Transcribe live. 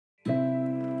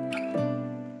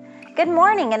Good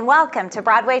morning and welcome to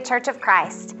Broadway Church of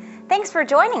Christ. Thanks for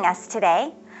joining us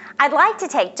today. I'd like to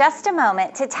take just a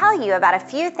moment to tell you about a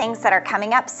few things that are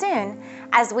coming up soon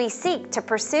as we seek to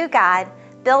pursue God,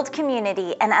 build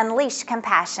community, and unleash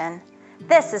compassion.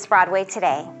 This is Broadway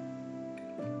Today.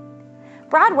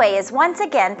 Broadway is once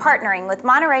again partnering with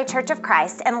Broadway Church of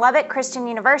Christ and Lubbock Christian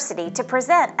University to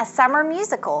present a summer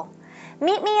musical.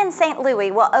 Meet Me in St. Louis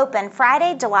will open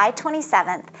Friday, July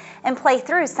 27th and play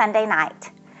through Sunday night.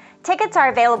 Tickets are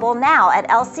available now at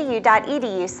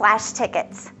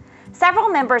lcu.edu/tickets. Several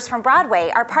members from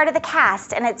Broadway are part of the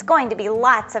cast, and it's going to be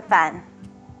lots of fun.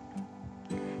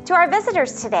 To our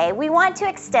visitors today, we want to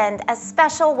extend a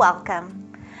special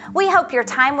welcome. We hope your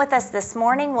time with us this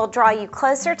morning will draw you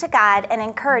closer to God and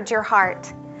encourage your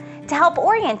heart. To help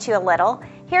orient you a little,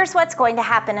 here's what's going to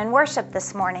happen in worship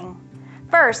this morning.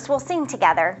 First, we'll sing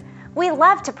together. We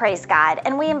love to praise God,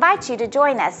 and we invite you to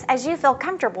join us as you feel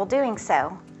comfortable doing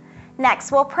so.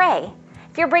 Next, we'll pray.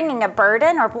 If you're bringing a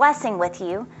burden or blessing with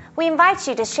you, we invite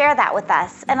you to share that with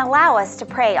us and allow us to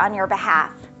pray on your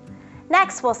behalf.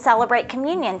 Next, we'll celebrate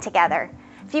communion together.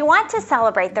 If you want to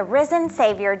celebrate the risen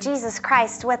Savior, Jesus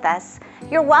Christ, with us,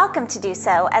 you're welcome to do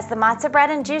so as the matzah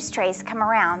bread and juice trays come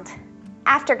around.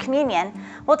 After communion,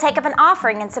 we'll take up an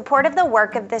offering in support of the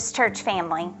work of this church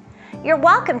family. You're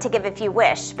welcome to give if you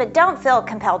wish, but don't feel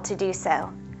compelled to do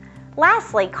so.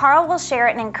 Lastly, Carl will share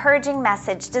an encouraging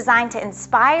message designed to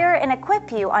inspire and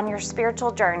equip you on your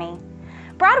spiritual journey.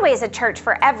 Broadway is a church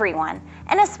for everyone,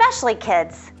 and especially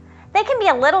kids. They can be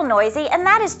a little noisy, and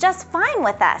that is just fine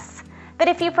with us. But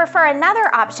if you prefer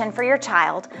another option for your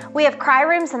child, we have cry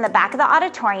rooms in the back of the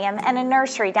auditorium and a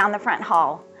nursery down the front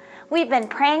hall. We've been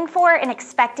praying for and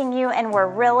expecting you, and we're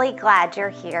really glad you're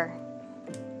here.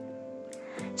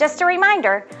 Just a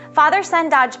reminder, Father-Son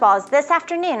Dodgeball is this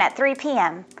afternoon at 3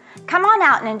 p.m. Come on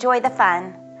out and enjoy the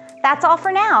fun. That's all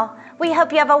for now. We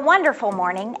hope you have a wonderful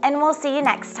morning, and we'll see you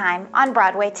next time on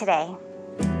Broadway Today.